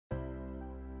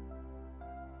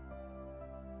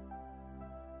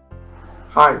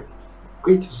Hi,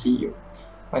 great to see you.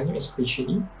 My name is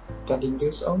Chee, 13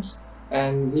 years old,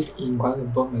 and live in Kuala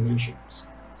Lumpur, Malaysia.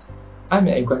 I'm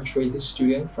a graduated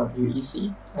student from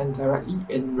UEC and directly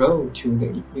enrolled to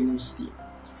the university.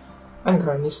 I'm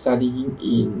currently studying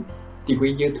in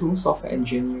Degree Year 2 Software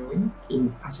Engineering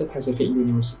in Asia Pacific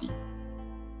University.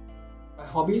 My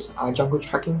hobbies are jungle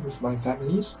trekking with my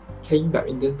families, playing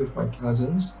badminton with my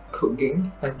cousins, cooking,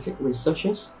 and take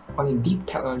researches on the deep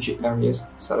technology areas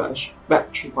such as Web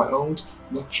 3.0,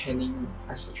 blockchaining,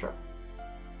 etc.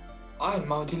 I am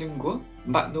multilingual,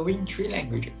 but knowing 3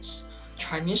 languages: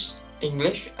 Chinese,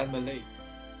 English, and Malay.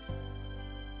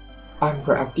 I'm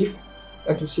proactive,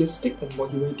 enthusiastic and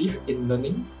motivative in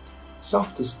learning,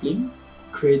 self-disciplined,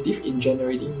 creative in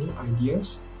generating new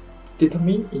ideas,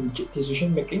 determined in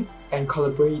decision-making, and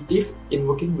collaborative in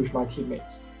working with my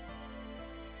teammates.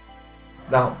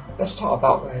 Now, let's talk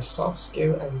about my soft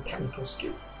skill and technical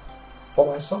skill. For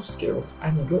my soft skill,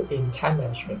 I'm good in time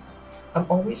management. I'm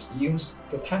always use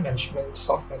the time management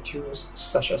software tools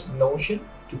such as Notion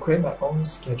to create my own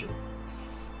schedule.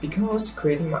 Because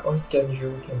creating my own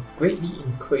schedule can greatly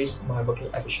increase my working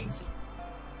efficiency.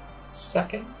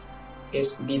 Second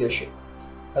is leadership.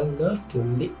 I love to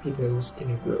lead people in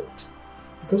a group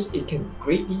because it can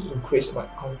greatly increase my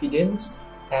confidence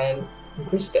and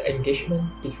increase the engagement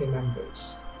between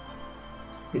members.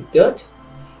 The third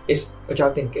is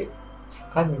agile thinking.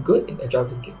 I'm good in agile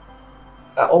thinking.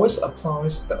 I always apply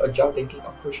the agile thinking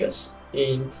approaches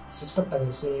in system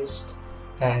analysis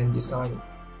and designing.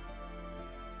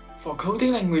 For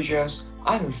coding languages,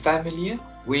 I'm familiar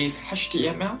with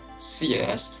HTML,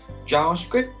 CSS,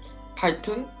 JavaScript,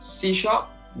 Python, C#,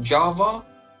 Java,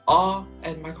 R,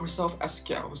 and Microsoft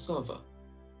SQL Server.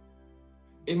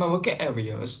 In my working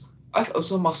areas, I've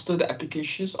also mastered the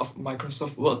applications of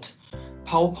Microsoft Word,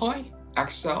 PowerPoint,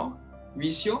 Excel,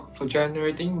 Visio for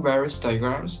generating various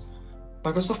diagrams,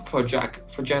 Microsoft Project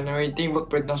for generating work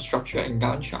breakdown structure and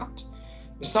Gantt chart.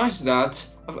 Besides that,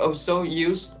 I've also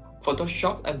used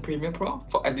Photoshop and Premiere Pro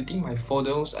for editing my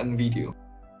photos and video.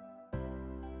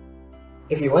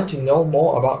 If you want to know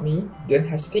more about me, don't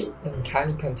hesitate and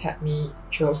kindly contact me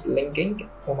through LinkedIn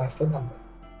or my phone number.